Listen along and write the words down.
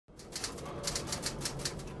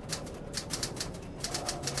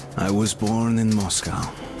was born in Moscow,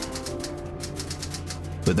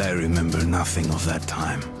 but I remember nothing of that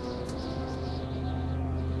time.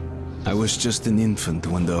 I was just an infant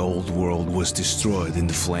when the old world was destroyed in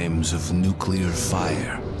the flames of nuclear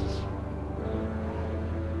fire.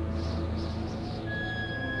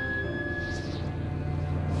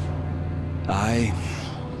 I,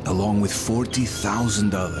 along with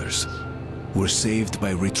 40,000 others, were saved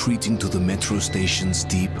by retreating to the metro stations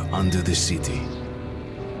deep under the city.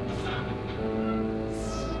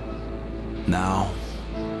 Now,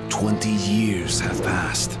 20 years have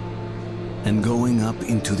passed, and going up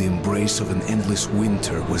into the embrace of an endless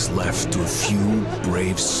winter was left to a few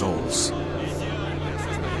brave souls.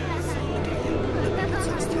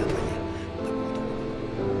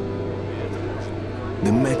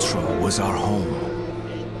 The metro was our home,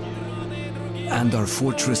 and our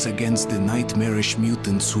fortress against the nightmarish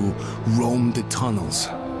mutants who roamed the tunnels.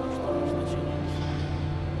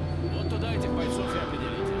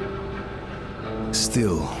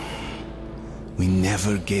 Still, we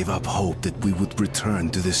never gave up hope that we would return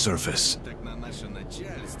to the surface.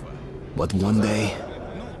 But one day,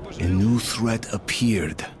 a new threat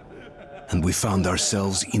appeared, and we found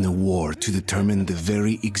ourselves in a war to determine the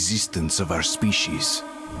very existence of our species.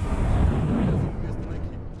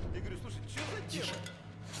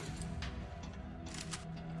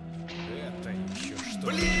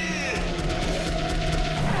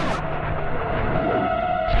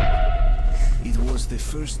 It was the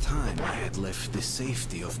first time I had left the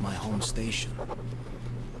safety of my home station.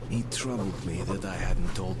 It troubled me that I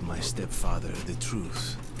hadn't told my stepfather the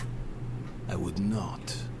truth. I would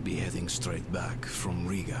not be heading straight back from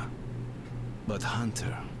Riga. But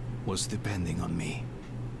Hunter was depending on me.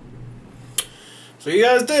 So you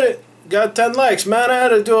guys did it. Got 10 likes, man. I had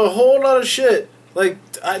to do a whole lot of shit. Like,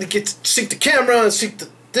 I had to get to sync the camera and sync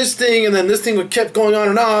this thing, and then this thing would kept going on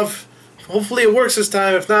and off. Hopefully it works this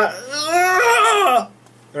time. If not...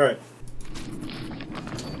 Alright.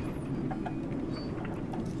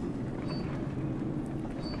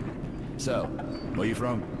 So, where you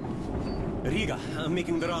from? Riga. I'm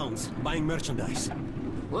making the rounds, buying merchandise.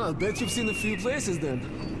 Well, I bet you've seen a few places then.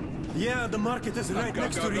 Yeah, the market is right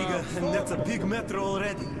next to Riga, and that's a big metro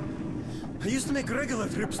already. I used to make regular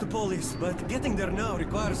trips to Polis, but getting there now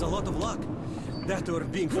requires a lot of luck. That or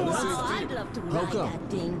being from the city. I'd love to ride that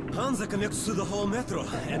thing. Hansa connects to the whole metro,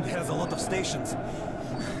 and has a lot of stations.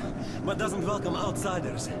 But doesn't welcome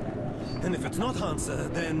outsiders. And if it's not Hansa,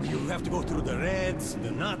 then you have to go through the Reds, the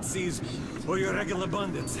Nazis, or your regular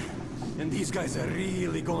bandits. And these guys are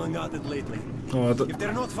really going at it lately. If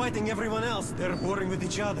they're not fighting everyone else, they're warring with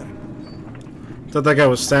each other. I thought that guy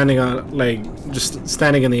was standing on, like, just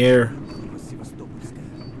standing in the air.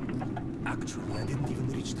 Actually, I didn't even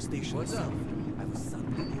reach the station. What's up? I was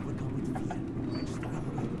suddenly overcome with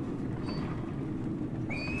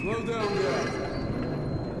fear. Slow down, guys.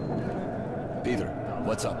 Peter,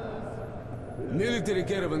 what's up? Military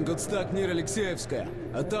caravan got stuck near Alexeyevskaya.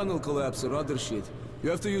 A tunnel collapsed or other shit. You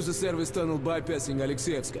have to use the service tunnel bypassing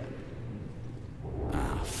Alexeyevskaya.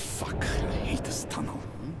 Ah, fuck. I hate this tunnel.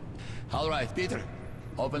 All right, Peter.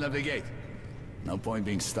 Open up the gate. No point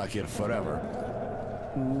being stuck here forever.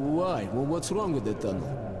 Why? Well, what's wrong with the tunnel?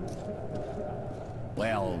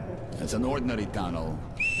 Well, it's an ordinary tunnel.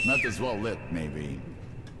 Not as well lit, maybe.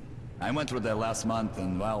 I went through there last month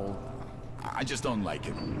and, well, I just don't like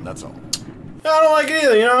it. That's all. I don't like it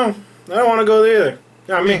either, you know? I don't want to go there either. You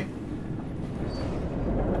know what I mean?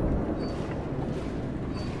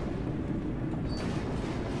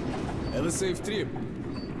 Have a safe trip.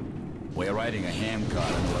 We're riding a ham car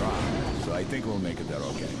in Iran, so I think we'll make it there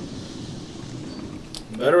okay.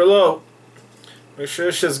 Better reload. Make sure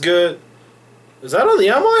this shit's good. Is that all the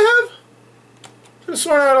ammo I have? I just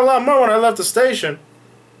sworn I had a lot more when I left the station.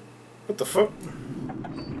 What the fuck?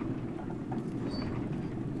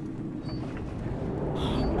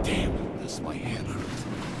 Damn, this my head hurt.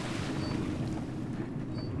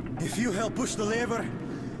 If you help push the lever,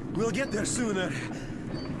 we'll get there sooner.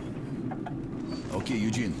 Okay,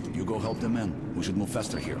 Eugene, you go help the men. We should move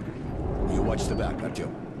faster here. You watch the back,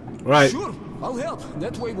 Artyom. Right. Sure, I'll help.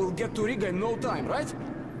 That way we'll get to Riga in no time, right?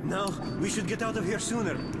 No, we should get out of here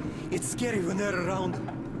sooner. It's scary when they're around.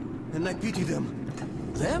 And I pity them.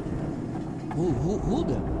 Them? Who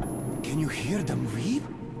them? Can you hear them weep?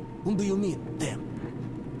 Whom do you mean, them?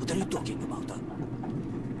 What are you talking about, huh?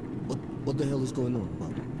 What the hell is going on,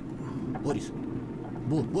 Bob? Boris?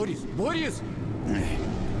 Boris! Hey,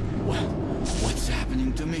 what's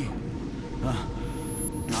happening to me?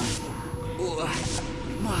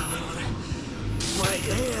 My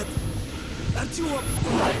head! Artyom!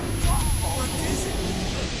 What is it?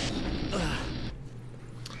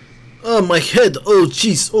 Oh, my head. Oh,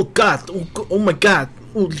 jeez. Oh, God. Oh, my God.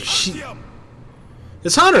 Holy shit.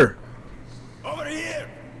 It's Hunter. Over here!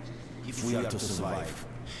 If we are to survive,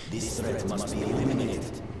 this threat must be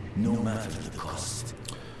eliminated, no matter the cost.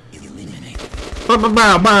 Eliminate. Bow,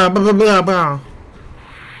 bow, bow, bow, bow, bow.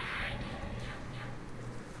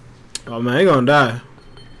 Oh, man, he gonna die.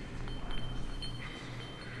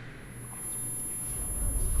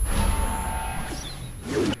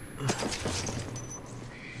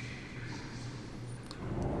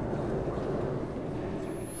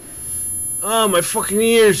 Oh, my fucking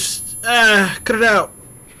ears. Ah, cut it out.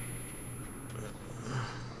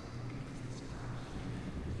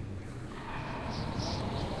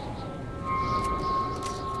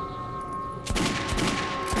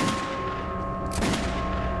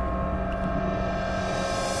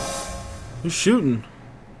 Who's shooting?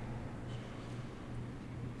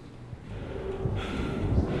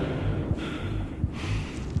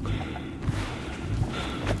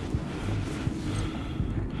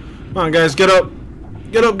 Come on, guys, get up.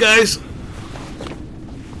 Get up, guys.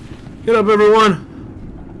 Get up, everyone.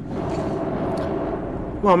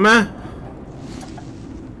 Come on, man.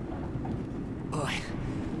 Oi.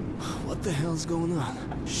 What the hell's going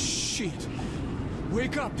on? Shit.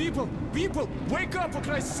 Wake up, people! People! Wake up, for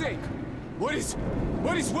Christ's sake! What is,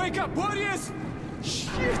 wake up! What is?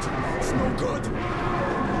 Shit! It's no good!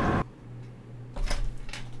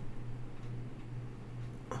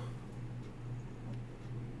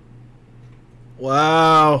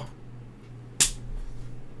 Wow.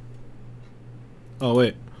 Oh,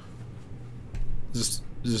 wait. Is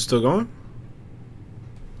this still going?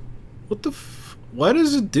 What the f... Why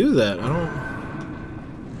does it do that? I don't...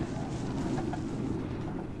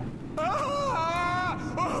 Ah!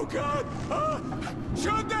 Oh, God! Ah!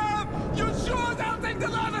 Shoot them! You shoot! I'll take the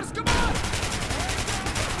ladders! Come on!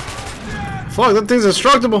 Fuck, that thing's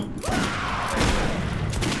indestructible.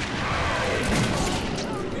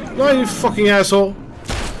 Why, you fucking asshole?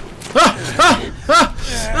 Ah! Ah! Ah!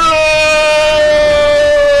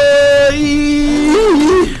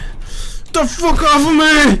 Get the fuck off of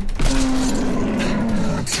me!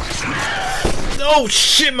 Oh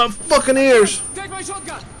shit, my fucking ears! Take my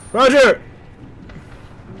shotgun! Roger!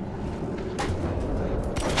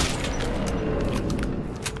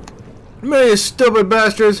 Man, you stupid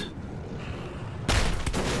bastards!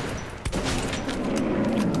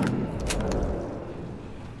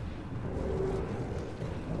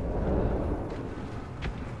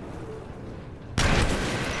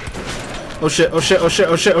 Oh shit, oh shit, oh shit,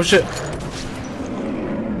 oh shit, oh shit.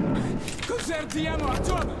 Conserve the ammo,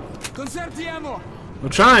 Artyom! Conserve the ammo! I'm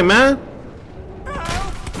trying, man.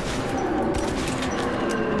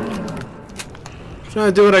 Trying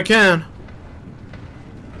to do what I can.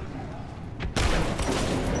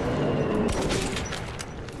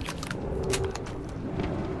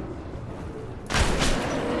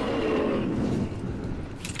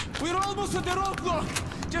 We're almost at the roadblock!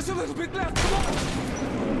 Just a little bit left, come on!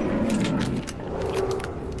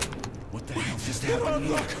 What the hell just The happened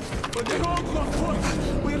here? roadblock! The roadblock, boys!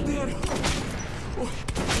 We're there!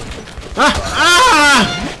 Ah! Ah!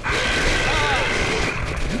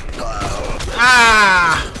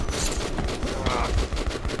 Ah!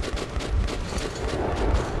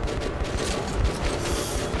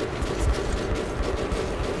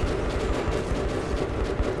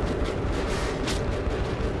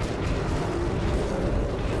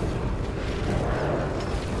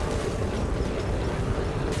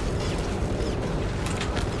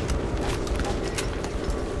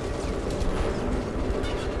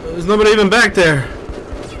 There's nobody even back there.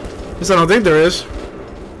 At least I don't think there is.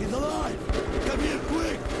 He's alive! Come here,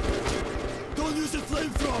 quick! Don't use the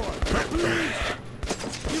flamethrower! Please!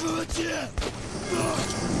 Give him a chance!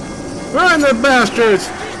 Run, the bastards!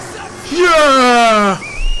 Yeah!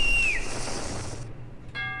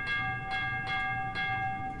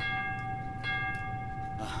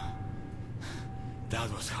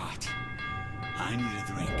 That was hot. I need a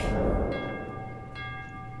drink.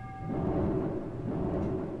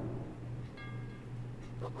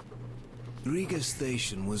 Riga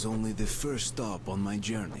station was only the first stop on my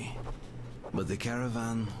journey, but the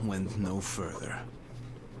caravan went no further.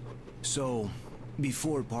 So,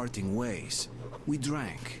 before parting ways, we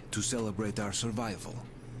drank to celebrate our survival.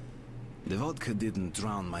 The vodka didn't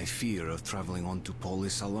drown my fear of traveling on to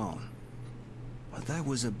Polis alone, but I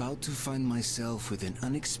was about to find myself with an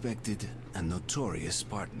unexpected and notorious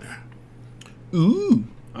partner. Ooh.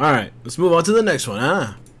 Alright, let's move on to the next one,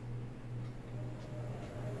 huh?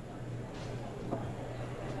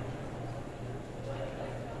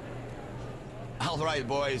 All right,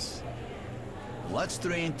 boys. Let's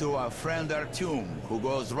train to our friend Artyom, who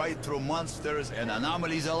goes right through monsters and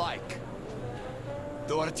anomalies alike.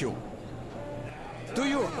 To Artyom. To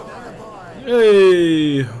you.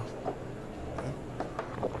 Hey.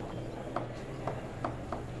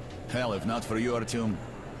 Hell, if not for you, Artyom,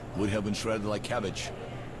 would have been shredded like cabbage.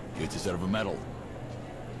 You deserve a medal.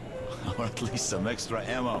 Or at least some extra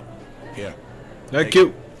ammo. Here. Thank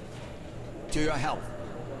you. To your health.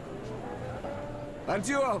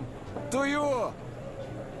 Artyom, to you.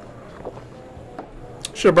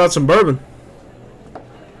 Should've brought some bourbon.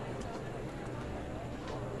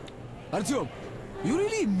 Artyom, you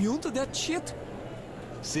really immune to that shit?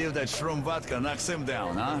 See if that shroom vodka knocks him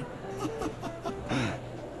down, huh?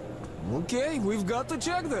 Okay, we've got to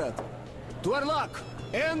check that. To our luck.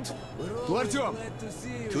 And to Artyom.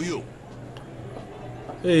 To you.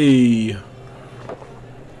 Hey.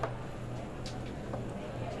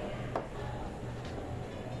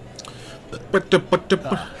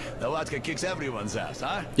 The vodka kicks everyone's ass,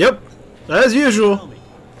 huh? Yep, as Tell usual. me.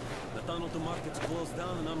 The tunnel to market's closed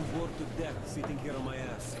down and I'm bored to death sitting here on my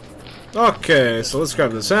ass. Okay, so let's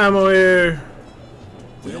grab this ammo here.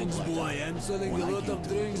 Thanks, boy. I'm selling a lot of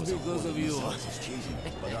drinks because of you.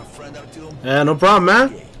 But our friend Artyom, Yeah, no problem,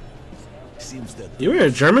 man. seems that You wear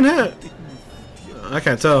a German hat? I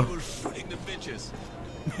can't tell. we're shooting the bitches.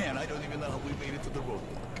 Man, I don't even know how we made it to the road.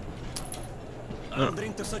 I don't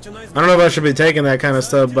drink to such a nice I don't know if I should be taking that kind of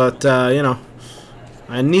stuff, but, you know,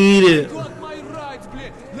 I need it. Got my rights,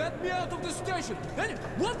 blade. Let me out of the station. And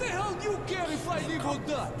what the hell do you care if I live or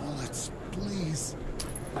die? Bullets, please.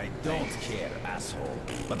 I don't care, asshole.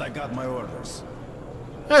 But I got my orders.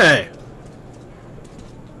 Hey.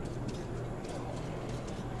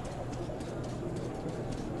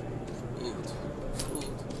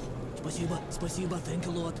 Спасибо, thank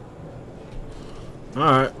you, Lord.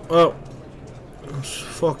 Alright, well.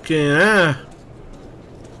 Fucking,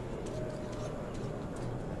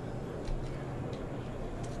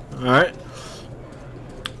 Alright.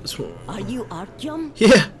 Are you Artyom?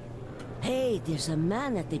 Yeah. Hey, there's a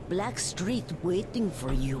man at the Black Street waiting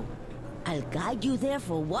for you. I'll guide you there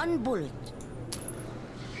for one bullet.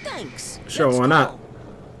 Thanks. Sure, Let's why not? go.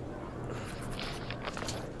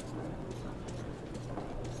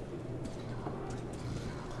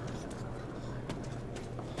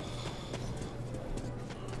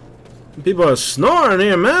 People are snoring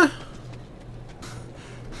here, man.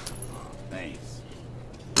 Thanks.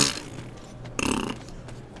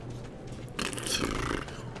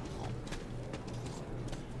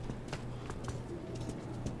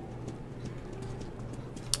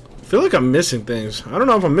 I feel like I'm missing things. I don't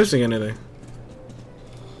know if I'm missing anything.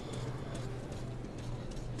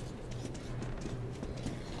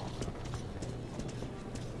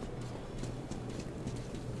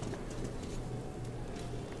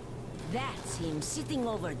 That's him sitting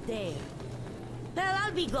over there. Well,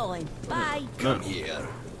 I'll be going. Bye. Come here.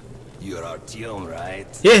 You're Artyom, right?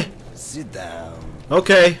 Yeah. Sit down.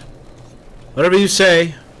 Okay. Whatever you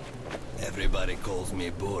say. Everybody calls me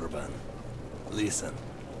Bourbon. Listen,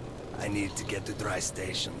 I need to get to Dry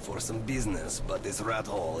Station for some business, but this rat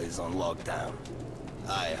hole is on lockdown.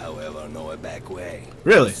 I, however, know a back way.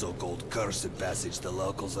 Really? A so-called cursed passage the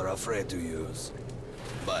locals are afraid to use.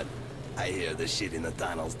 But I hear the shit in the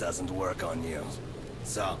tunnels doesn't work on you.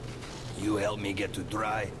 So, you help me get to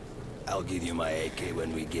Dry, I'll give you my AK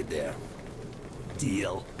when we get there.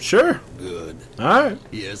 Deal? Sure. Good. Alright.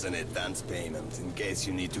 Here's an advance payment in case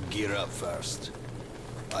you need to gear up first.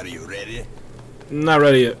 Are you ready? Not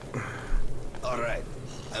ready yet. Alright.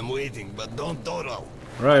 I'm waiting, but don't total.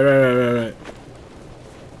 Right.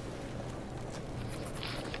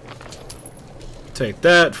 Take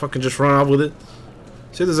that. Fucking just run off with it.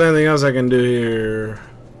 See if there's anything else I can do here.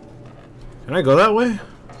 Can I go that way?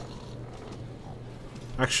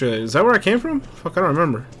 Actually, is that where I came from? Fuck, I don't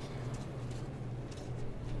remember.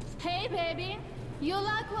 Hey, baby. You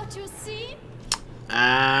like what you see?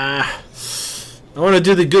 I want to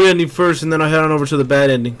do the good ending first, and then I'll head on over to the bad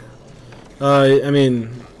ending. I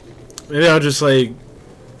mean, maybe I'll just, like,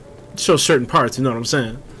 show certain parts, you know what I'm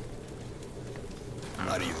saying?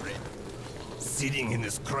 Are you ready? Sitting in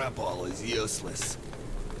this crap hole is useless.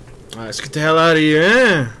 Alright, let's get the hell out of here,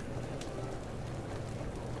 eh?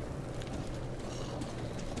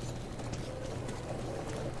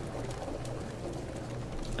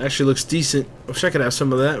 Actually looks decent. Wish I could have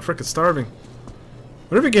some of that. Frickin' starving.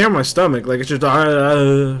 What if you can hear my stomach? Like it's just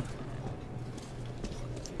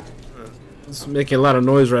it's making a lot of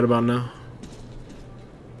noise right about now.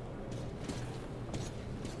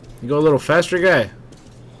 You go a little faster, guy?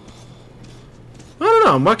 I don't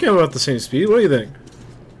know. I'm walking about the same speed. What do you think?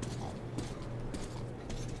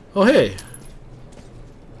 Oh, hey.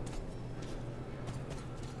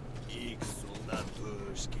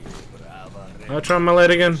 I'll try my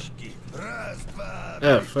light again.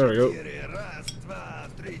 F, there we go.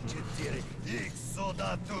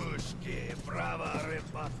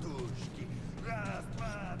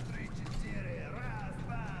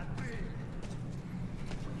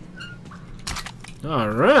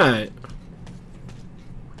 Alright.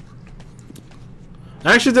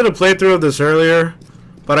 I actually did a playthrough of this earlier,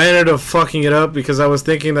 but I ended up fucking it up because I was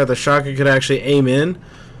thinking that the shotgun could actually aim in,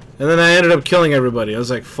 and then I ended up killing everybody. I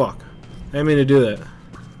was like, fuck. I didn't mean to do that.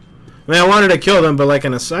 I mean, I wanted to kill them, but like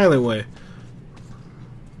in a silent way.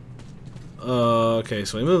 Okay,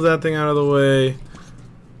 so we move that thing out of the way.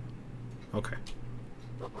 Okay.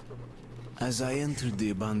 As I entered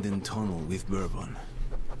the abandoned tunnel with Bourbon,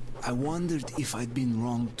 I wondered if I'd been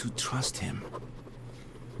wrong to trust him.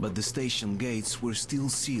 But the station gates were still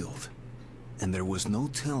sealed, and there was no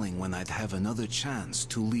telling when I'd have another chance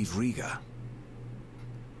to leave Riga.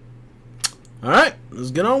 Alright,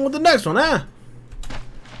 let's get on with the next one, huh?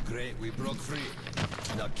 Great, we broke free.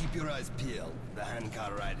 Now keep your eyes peeled. The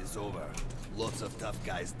handcar ride is over. Lots of tough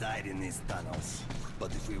guys died in these tunnels.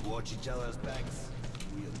 But if we watch each other's backs,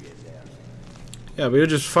 we'll get there. Yeah, but you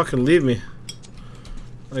just fucking leave me.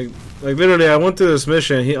 Like literally, I went through this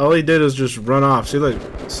mission. All he did was just run off. See, look,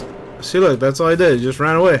 that's all he did. He just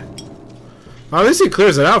ran away. Well, at least he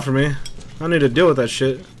clears it out for me. I don't need to deal with that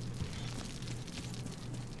shit.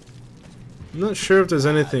 I'm not sure if there's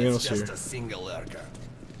anything else here. Just a single lurker.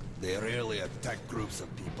 They rarely attack groups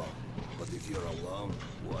of people. But if you're alone,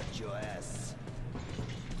 watch your ass.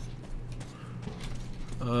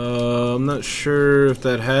 I'm not sure if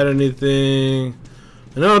that had anything.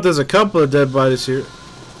 I know there's a couple of dead bodies here.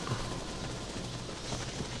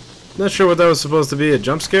 Not sure what that was supposed to be. A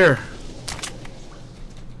jump scare.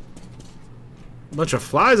 A bunch of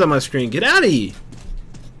flies on my screen. Get out of here.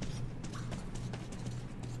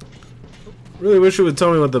 Really wish it would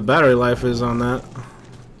tell me what the battery life is on that.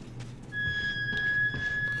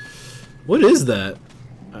 What is that?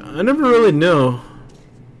 I never really knew.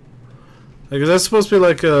 Like, is that supposed to be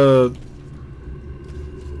like a...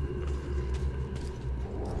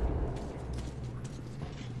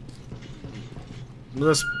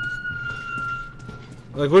 That's...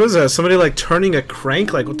 Like, what is that? Somebody like turning a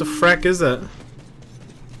crank? Like, what the frack is that?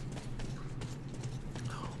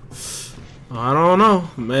 I don't know.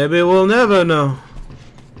 Maybe we'll never know.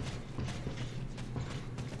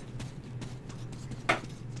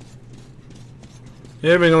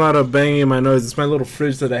 You're having a lot of banging in my nose. It's my little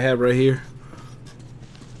fridge that I have right here.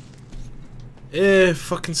 Eh,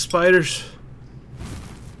 fucking spiders.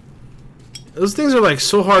 Those things are like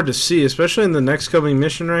so hard to see, especially in the next coming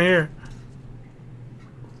mission right here.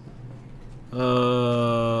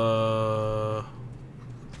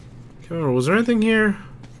 Can't remember. Was there anything here?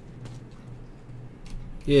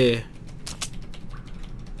 Yeah.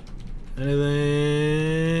 Anything?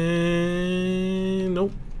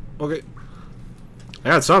 Nope. Okay. I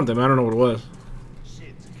got something, but I don't know what it was.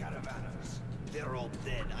 Shit, caravanners. They're all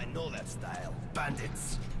dead. I know that style.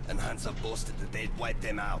 Bandits. And Hansa boasted that they'd wipe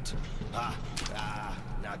them out.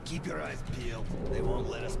 Now keep your eyes peeled. They won't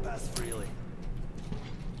let us pass freely.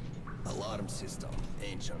 Alarm system.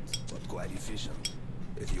 Ancient, but quite efficient.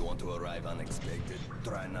 If you want to arrive unexpected,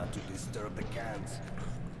 try not to disturb the cans.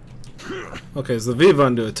 Okay, it's the V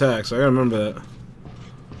button to attack, so I gotta remember that.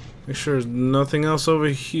 Make sure there's nothing else over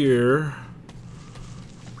here.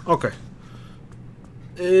 Okay.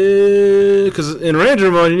 Because in Ranger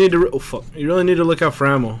mode, you need to... Oh, fuck. You really need to look out for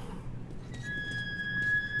ammo.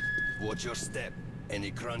 Watch your step. Any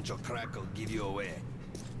crunch or crack will give you away.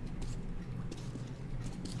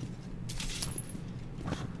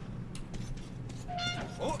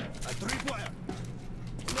 Oh, a tripwire!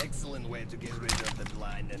 An excellent way to get rid of the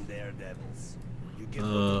blind and daredevils. You get what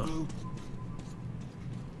to do?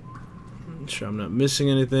 Make sure I'm not missing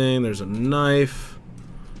anything. There's a knife.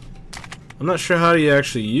 I'm not sure how do you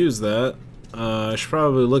actually use that. I should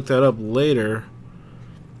probably look that up later.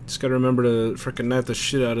 Just gotta remember to frickin' knife the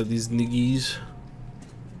shit out of these niggies.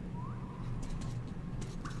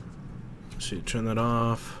 See, turn that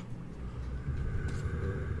off.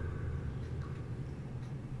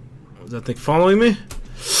 Was that thing following me?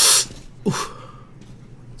 Oof.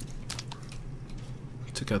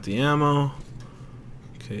 Took out the ammo.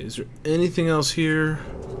 Okay, is there anything else here?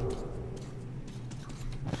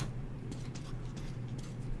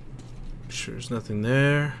 Sure, there's nothing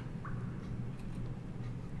there.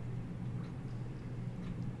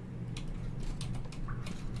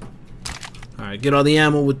 Alright, get all the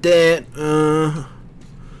ammo with that. Don't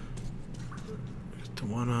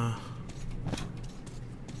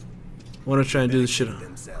wanna try and do this shit.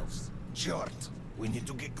 Themselves. Short. We need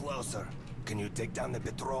to get closer. Can you take down the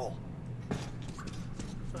patrol?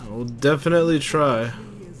 I will definitely try.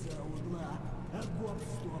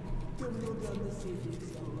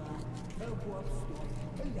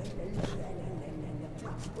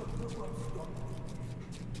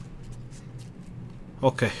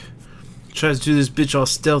 Okay. Try to do this bitch all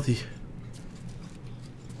stealthy.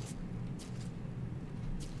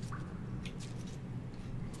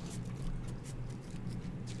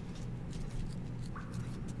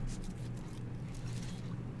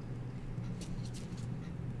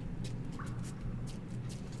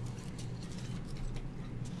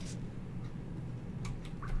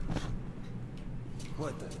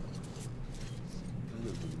 What the?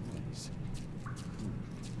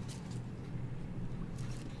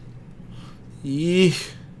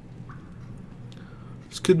 Eek.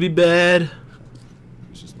 This could be bad.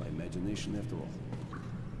 It's just my imagination after all.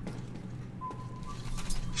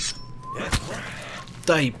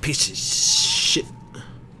 Die, piece of shit.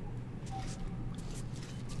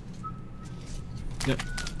 Yep.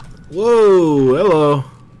 Whoa, hello.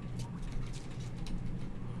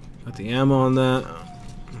 Got the ammo on that.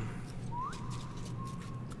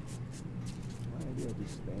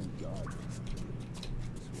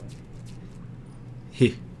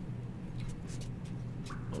 He.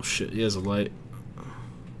 Oh shit, he has a light.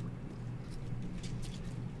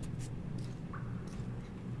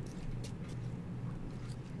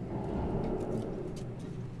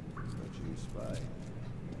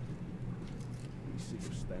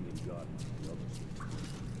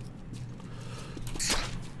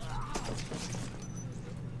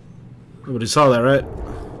 Nobody saw that, right?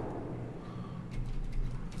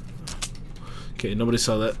 Okay, nobody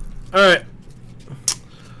saw that. Alright.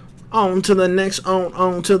 On to the next,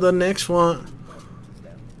 on to the next one.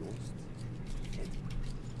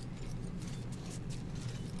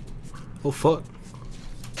 Oh fuck.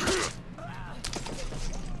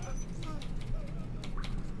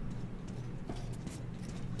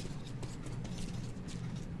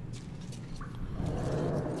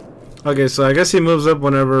 Okay, so I guess he moves up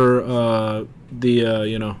whenever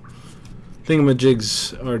you know,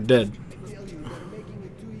 thingamajigs are dead.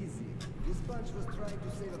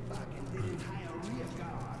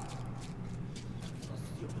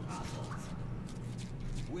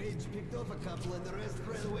 Wage picked off a couple and the rest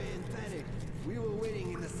ran away in panic. We were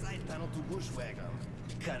waiting in the side tunnel to bushwhack them.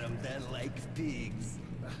 Cut them down like pigs.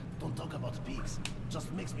 Don't talk about pigs.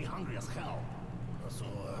 Just makes me hungry as hell. So,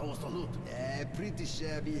 how was the loot? Pretty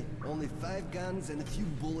shabby. Only 5 guns and a few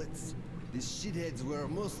bullets. These shitheads were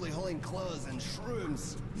mostly hauling clothes and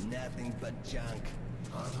shrooms. Nothing but junk.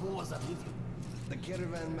 Who was that with you? The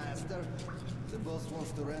caravan master. The boss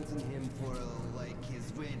wants to ransom him for, like,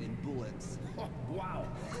 his weight in bullets. Oh, wow.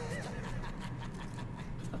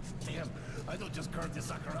 Damn, I don't just curve this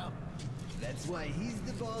sucker up. That's why he's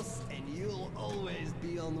the boss, and you'll always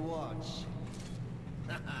be on watch.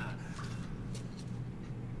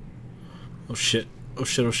 Oh shit. Oh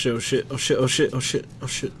shit, oh shit, oh shit, oh shit, oh shit, oh shit, oh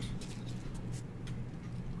shit.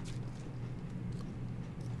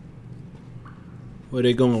 Where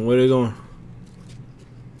they going? Where they going?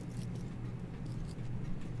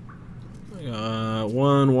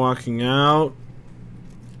 One walking out.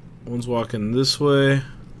 One's walking this way.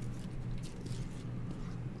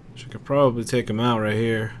 I could probably take him out right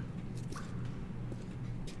here.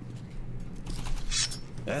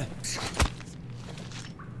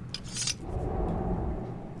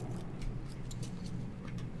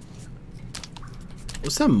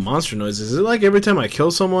 What's that monster noise? Is it like every time I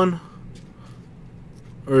kill someone?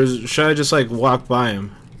 Or should I just like walk by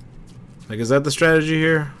him? Like, is that the strategy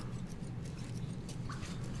here?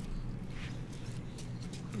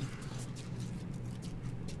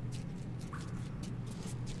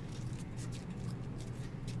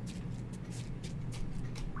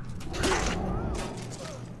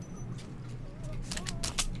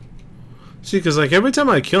 See, because like every time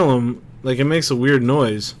I kill him, like it makes a weird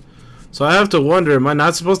noise. So I have to wonder, am I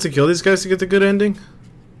not supposed to kill these guys to get the good ending?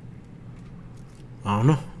 I don't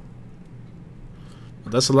know.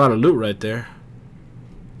 But that's a lot of loot right there.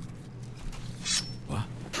 What?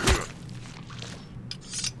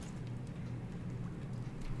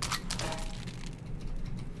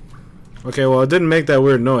 Okay, well it didn't make that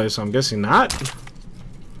weird noise, so I'm guessing not.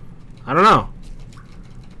 I don't know.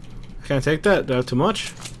 I can't take that. Do I have too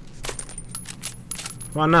much?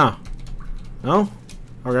 Come on now. No?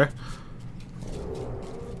 Okay.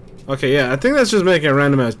 Okay, yeah, I think that's just making a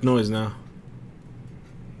random ass noise now.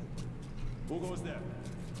 Who goes there?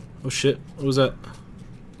 Oh shit, what was that?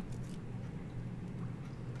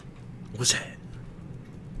 What was that?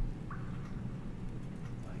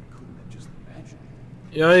 I couldn't have just imagined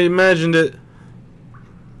it. Yeah, I imagined it.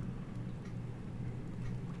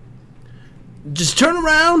 turn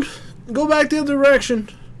around and go back the other direction,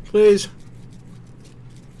 please.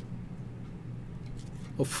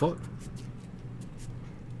 Oh, fuck.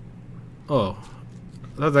 Oh.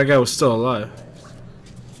 I thought that guy was still alive.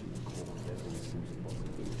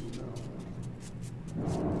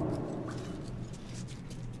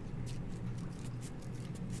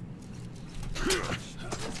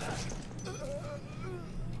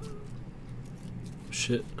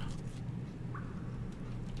 Shit.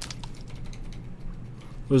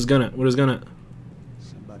 What is gun at? What is gun at?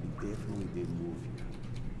 Somebody definitely did move here.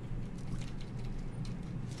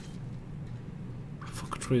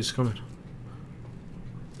 Fuck, which way is coming?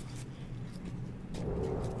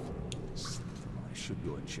 I should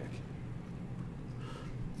go and check.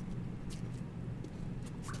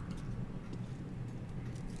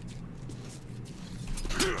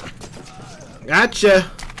 Gotcha!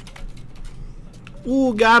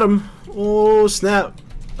 Ooh, got him! Oh, snap.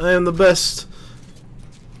 I am the best.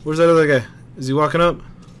 Where's that other guy? Is he walking up?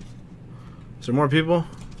 Is there more people?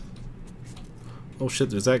 Oh shit,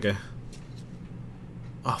 there's that guy.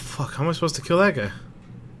 Oh fuck, how am I supposed to kill that guy?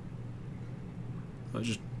 I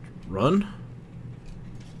just run?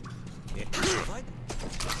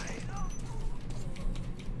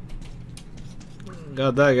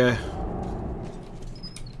 Got that guy.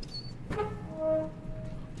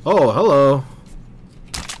 Oh, hello.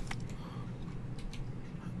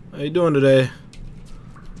 How you doing today?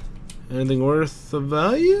 Anything worth of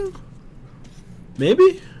value?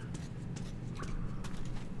 Maybe?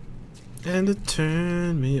 And it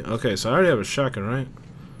turned me... Okay, so I already have a shotgun, right?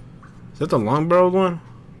 Is that the long-barreled one?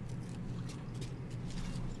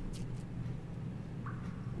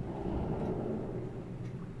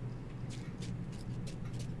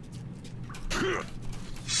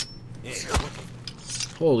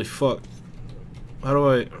 Holy fuck. How do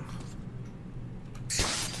I...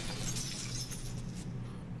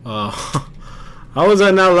 how was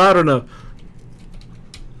that not loud enough?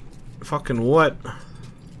 Fucking what?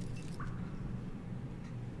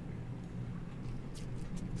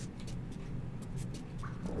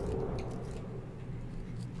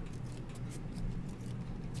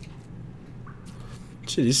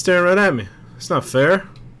 Shit, he's staring right at me. It's not fair.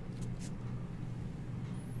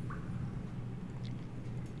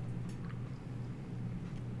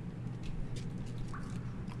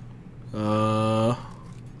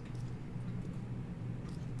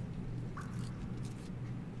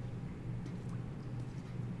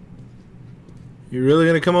 You really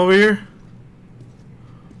gonna come over here?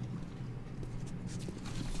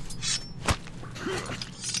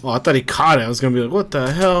 Oh, I thought he caught it. I was gonna be like, what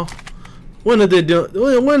the hell? When did they do?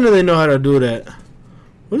 When do they know how to do that?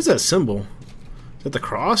 What is that symbol? Is that the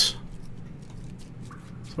cross?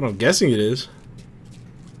 That's what I'm guessing it is.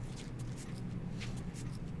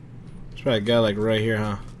 There's probably a guy like right here,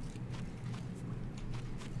 huh?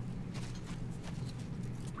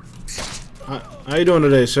 How you doing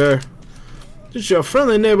today, sir? Just your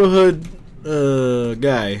friendly neighborhood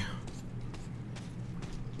guy.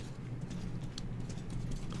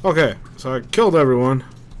 Okay, so I killed everyone.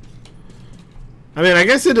 I mean, I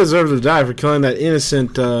guess they deserve to die for killing that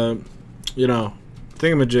innocent, you know,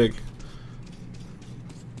 thingamajig.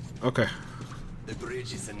 Okay. The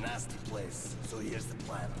bridge is a nasty place, so here's the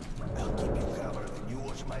plan. I'll keep you covered and you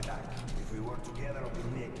watch my back. If we work together,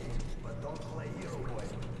 we'll make it. But don't play hero boy.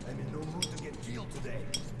 I'm in no mood to get killed today.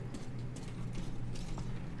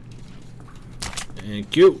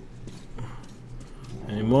 Thank you.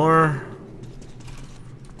 Any more?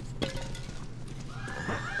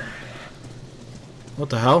 What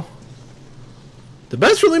the hell? Did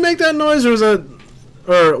bats really make that noise, or is that,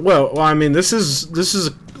 or well, I mean, this is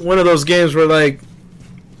one of those games where like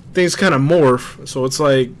things kind of morph, so it's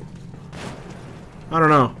like I don't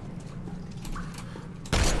know.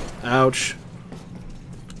 Ouch.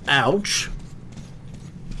 Ouch.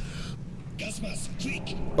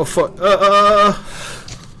 Oh fuck.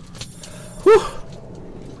 Whew.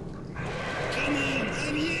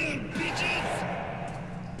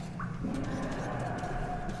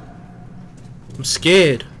 I'm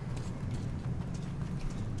scared.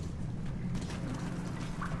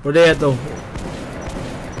 Where they at though?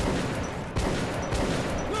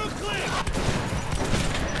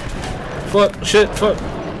 Fuck, shit, fuck.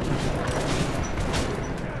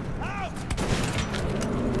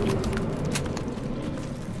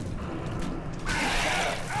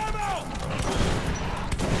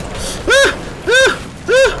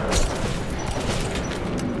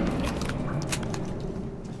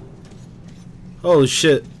 Holy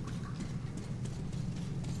shit.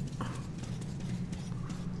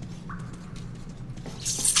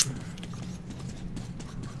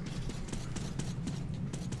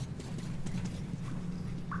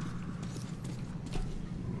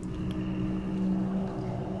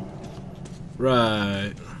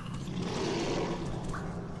 Right.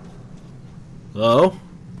 Hello?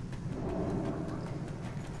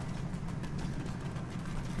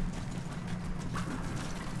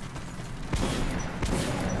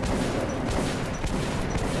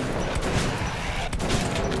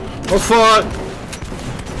 Oh fuck!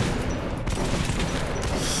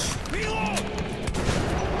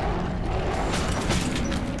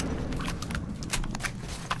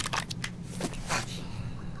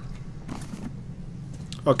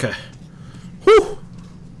 Okay. Whew!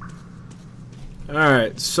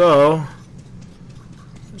 Alright, so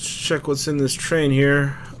let's check what's in this train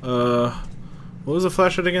here. What was the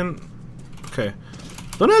flashlight again? Okay.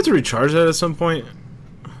 Don't I have to recharge that at some point?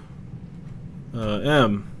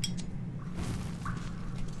 M.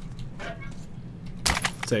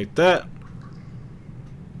 Take that.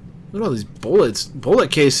 Look at all these bullets.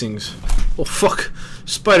 Bullet casings. Oh fuck.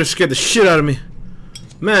 Spider scared the shit out of me.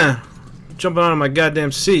 Man. Jumping out of my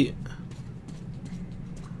goddamn seat.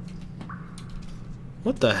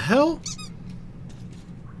 What the hell?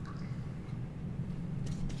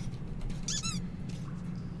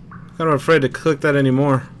 Kind of afraid to click that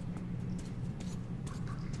anymore.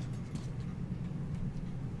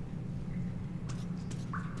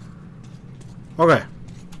 Okay.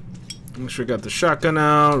 Make sure we got the shotgun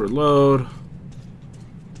out, reload.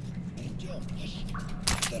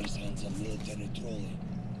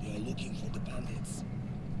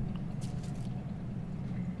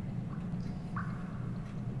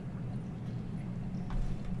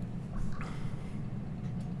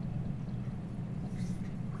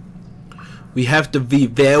 We have to be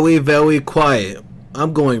very, very quiet.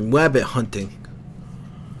 I'm going rabbit hunting.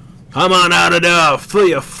 Come on out of there, fill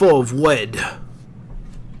you full of lead.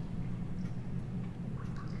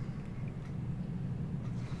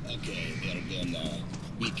 Okay, they're gone now.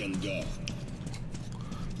 We can go.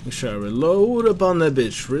 Make sure I reload up on that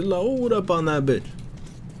bitch. Reload up on that bitch.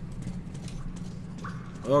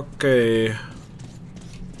 Okay.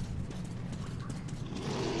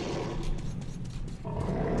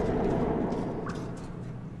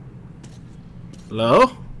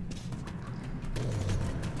 Hello?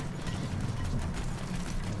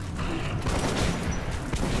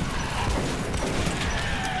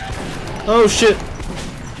 Oh shit!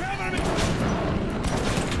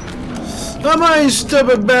 Come on, you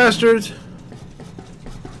stupid bastards!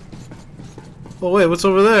 Oh wait, what's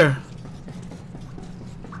over there?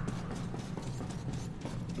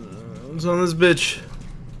 What's on this bitch?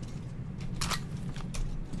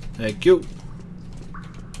 Thank you.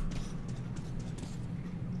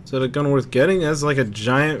 Is that a gun worth getting? That's like a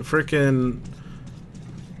giant freaking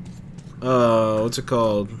what's it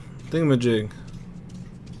called? Thingamajig.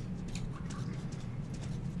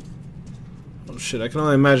 Oh shit, I can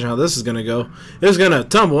only imagine how this is gonna go. It's gonna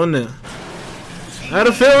tumble, isn't it? I had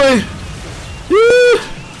a feeling! Woo!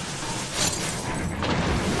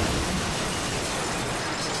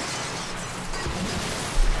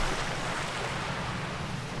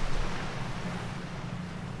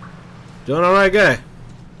 Doing alright, guy.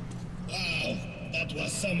 That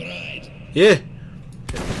was some ride. Yeah.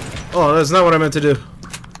 Oh, that's not what I meant to do.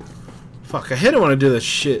 Fuck, I hate it when I do this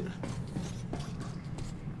shit.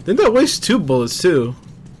 Didn't that waste 2 bullets too?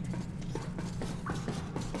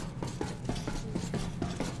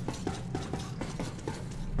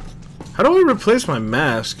 How do I replace my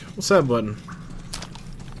mask? What's that button?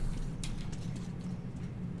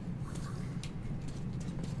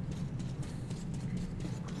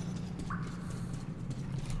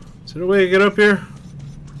 Is there a way to get up here?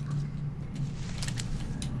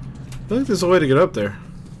 I feel like there's a way to get up there.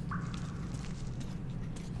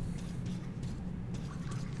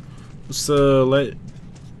 What's the light?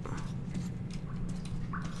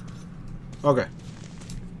 Okay.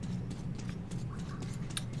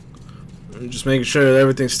 I'm just making sure that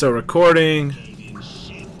everything's still recording.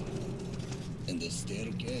 And the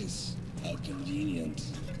staircase. How convenient.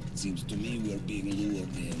 Seems to me we're being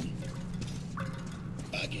lured in.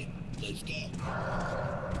 Okay, let's go.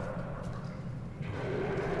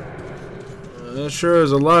 Sure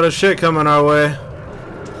is a lot of shit coming our way.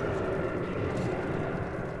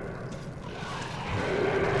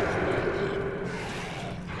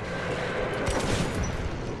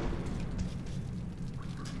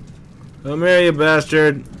 Come here, you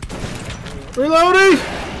bastard. Reloading!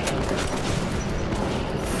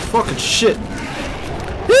 Fucking shit.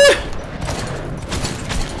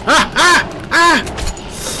 Ah! Ah! Ah!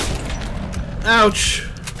 Ouch.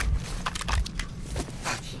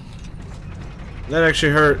 That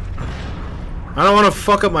actually hurt. I don't want to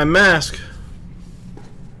fuck up my mask.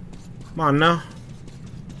 Come on now.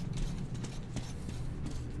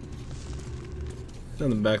 Down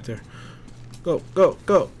the back there. Go, go,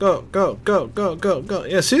 go, go, go, go, go, go, go.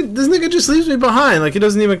 Yeah, see, this nigga just leaves me behind like he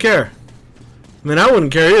doesn't even care. I mean, I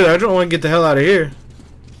wouldn't care either. I don't want to get the hell out of here.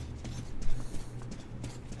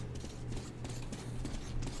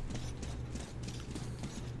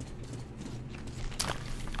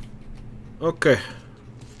 Okay.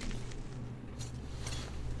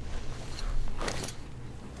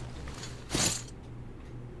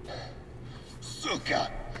 Suka!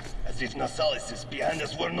 As if Nasalis behind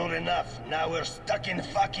us were not enough. Now we're stuck in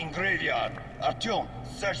fucking graveyard. Artyom,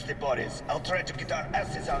 search the bodies. I'll try to get our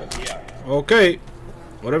asses out of here. Okay.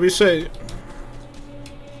 Whatever you say.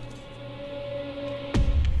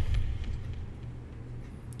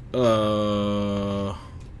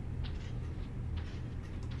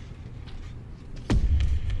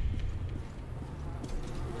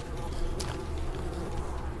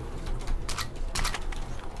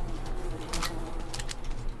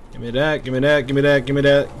 Give me that, give me that, give me that, give me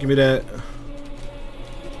that, give me that.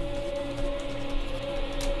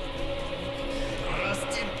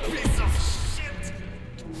 Rusty piece of shit!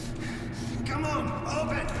 Come on,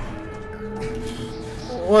 open!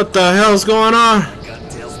 What the hell's going on?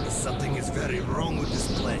 God tells me something is very wrong with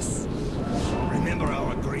this place. Remember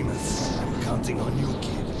our agreements. I'm counting on you,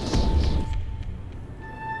 kid.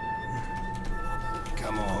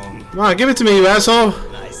 Come on. Come on, give it to me, you asshole.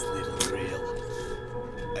 Nice little drill.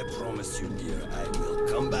 I promise you, dear, I will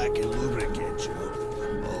come back and lubricate you.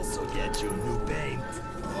 Also get you new paint.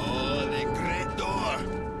 Oh, the great door.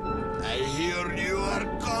 I hear you are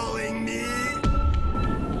calling me.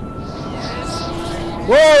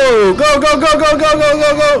 Whoa! Go, go, go, go, go, go, go,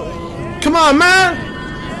 go! Come on, man!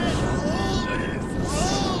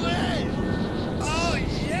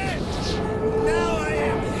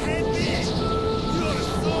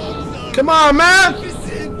 Come on, man!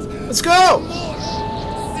 Let's go!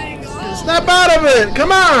 Snap out of it!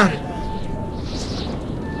 Come on!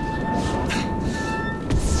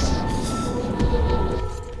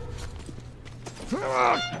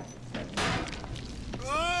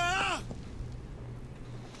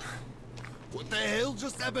 What the hell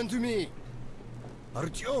just happened to me?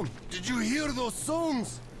 Artyom, did you hear those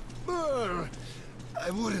songs? Brr, I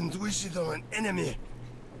wouldn't wish it on an enemy.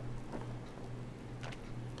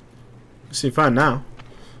 Seem fine now.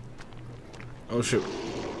 Oh shoot.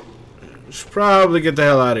 Should probably get the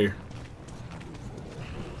hell out of here.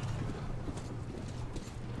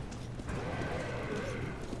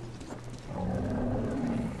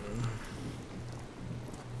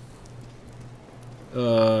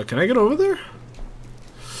 Can I get over there?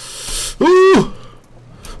 Ooh!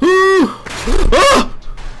 Ooh! Ah!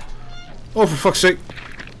 Oh, for fuck's sake.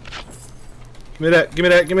 Give me that, give me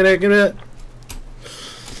that, give me that, give me that.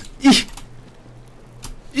 Eeh!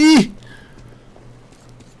 Eeh!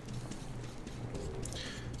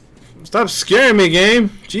 Stop scaring me, game.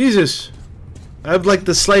 Jesus. I have like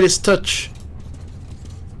the slightest touch.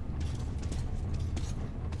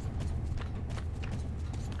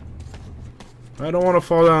 I don't want to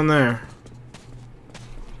fall down there.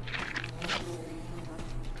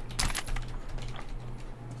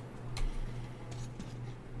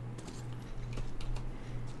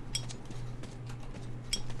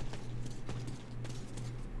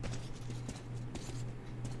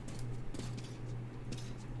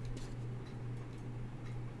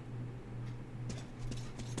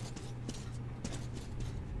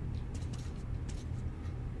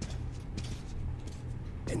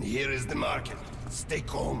 And here is the market. Stay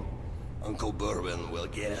calm. Uncle Bourbon will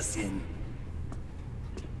get us in.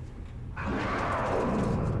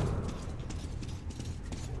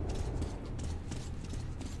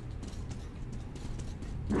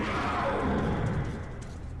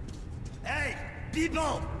 Hey,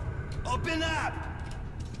 people! Open up!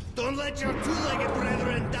 Don't let your two-legged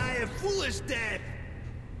brethren die a foolish death!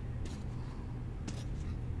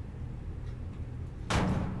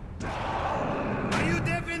 Are you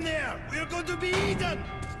deaf in there? We're going to be eaten!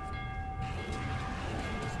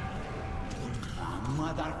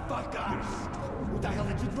 Motherfuckers! Who the hell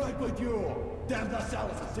did you drag with you? Damn the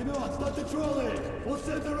Salas! Simeon, start the trolley! We'll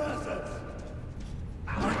save their asses!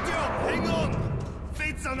 Artyom, hang on!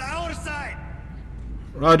 Fate's on our side!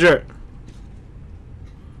 Roger.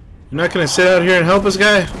 You're not gonna sit out here and help us,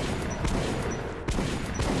 guy?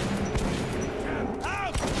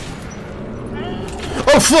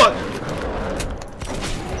 Oh fuck!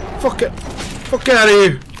 Fuck it! Fuck out of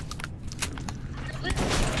here!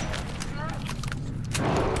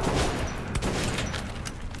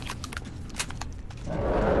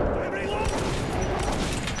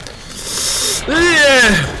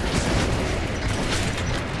 Yeah!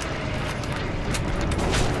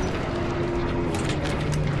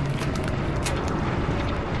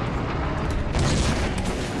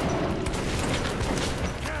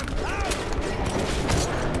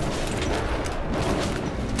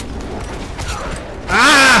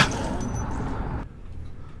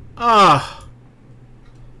 Ah!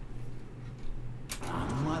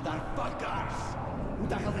 Motherfuckers! Who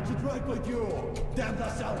the hell did you drive with you? Damn the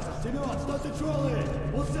cells! Sinon, start the trolley!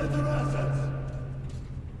 We'll send the assets!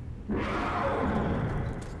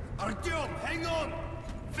 Artyom, hang on!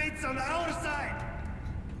 Fate's on our side!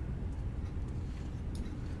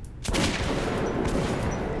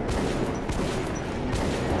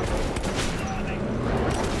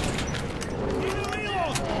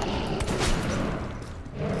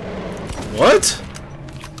 What?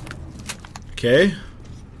 Okay.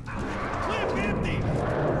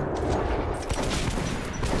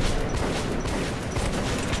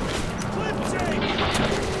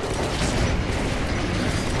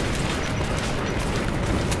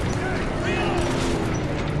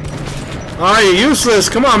 Ah, you're useless.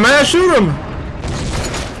 Come on, man, shoot him.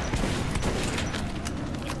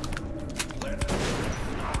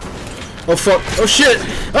 Oh fuck! Oh shit!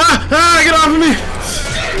 Ah! Ah! Get off of me!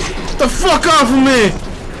 Get the fuck off of me!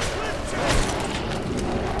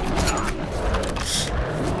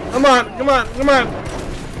 Come on! Come on! Come on!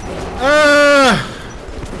 Ah!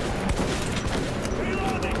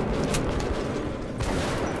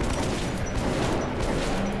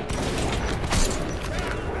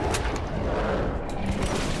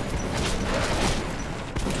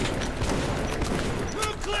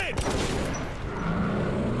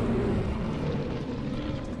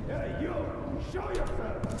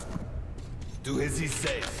 Do as he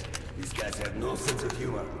says. These guys have no sense of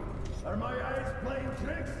humor. Are my eyes playing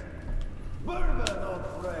tricks? Bourbon, old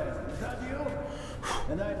friend, is that you?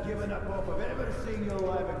 And I've given up hope of ever seeing you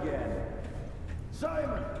alive again.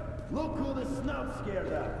 Simon, look who the snout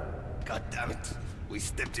scared up. God damn it. We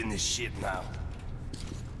stepped in this shit now.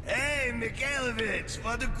 Hey, Mikhailovich,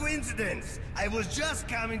 what a coincidence. I was just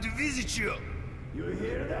coming to visit you. You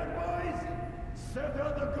hear that, boys? Set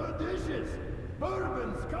out the good dishes.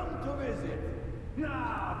 Bourbon's come to visit.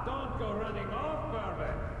 Now, don't go running off,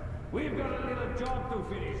 Bourbon. We've got a little job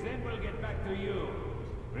to finish, then we'll get back to you.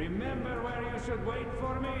 Remember where you should wait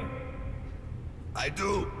for me? I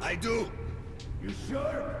do. You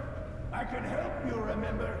sure? I can help you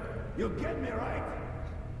remember. You get me right?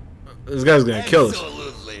 This guy's gonna kill us.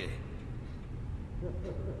 Absolutely.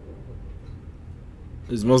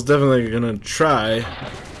 He's most definitely gonna try.